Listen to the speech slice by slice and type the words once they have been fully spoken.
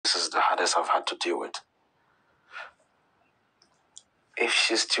others have had to deal with. If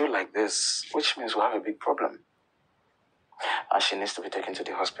she's still like this, which means we'll have a big problem. And she needs to be taken to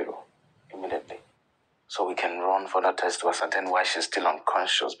the hospital immediately. So we can run for that test to ascertain why she's still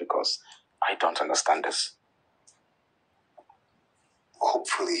unconscious, because I don't understand this.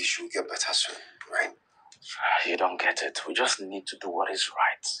 Hopefully she'll get better soon, right? You don't get it. We just need to do what is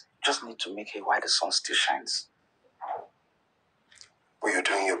right. We just need to make hay while the sun still shines. But you're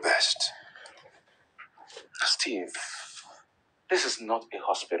doing your best. Steve, this is not a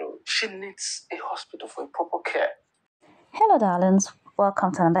hospital. She needs a hospital for a proper care. Hello darlings,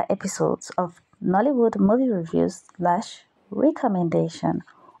 welcome to another episode of Nollywood movie reviews / recommendation.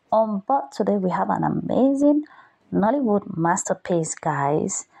 On board today we have an amazing Nollywood masterpiece,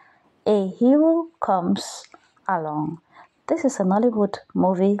 guys. A Hero Comes Along. This is a Nollywood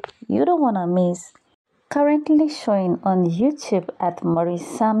movie you don't want to miss. Currently showing on YouTube at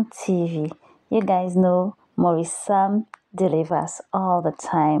Maurice TV. You guys know Maurice delivers all the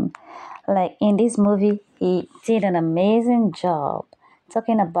time. Like in this movie, he did an amazing job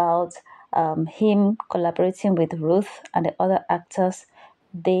talking about him collaborating with Ruth and the other actors.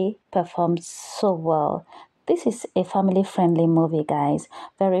 They performed so well. This is a family-friendly movie, guys.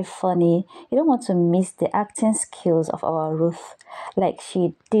 Very funny. You don't want to miss the acting skills of our Ruth. Like,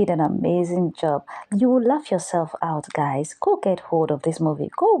 she did an amazing job. You will laugh yourself out, guys. Go get hold of this movie.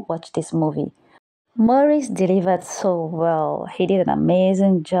 Go watch this movie. Maurice delivered so well. He did an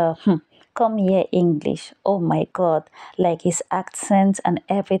amazing job. Come here, English. Oh my God. Like his accent and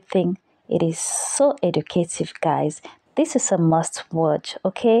everything. It is so educative, guys. This is a must watch,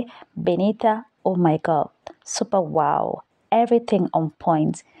 okay? Benita, oh my God. Super wow. Everything on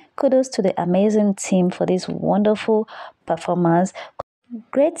point. Kudos to the amazing team for this wonderful performance.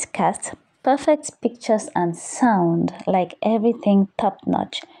 Great cast, perfect pictures and sound, like everything top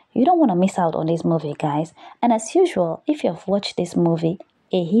notch. You don't want to miss out on this movie, guys. And as usual, if you've watched this movie,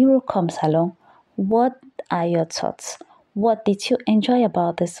 A Hero Comes Along, what are your thoughts? What did you enjoy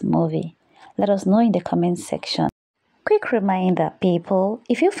about this movie? Let us know in the comment section. Quick reminder, people,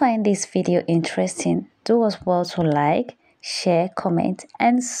 if you find this video interesting, do us well to like, share, comment,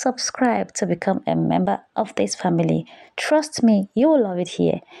 and subscribe to become a member of this family. Trust me, you will love it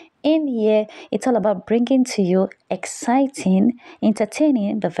here. In here, it's all about bringing to you exciting,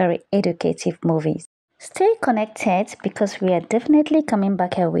 entertaining, but very educative movies. Stay connected because we are definitely coming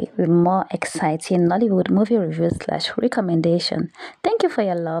back away with more exciting Nollywood movie reviews / recommendation. Thank you for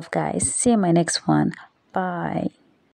your love, guys. See you in my next one. Bye.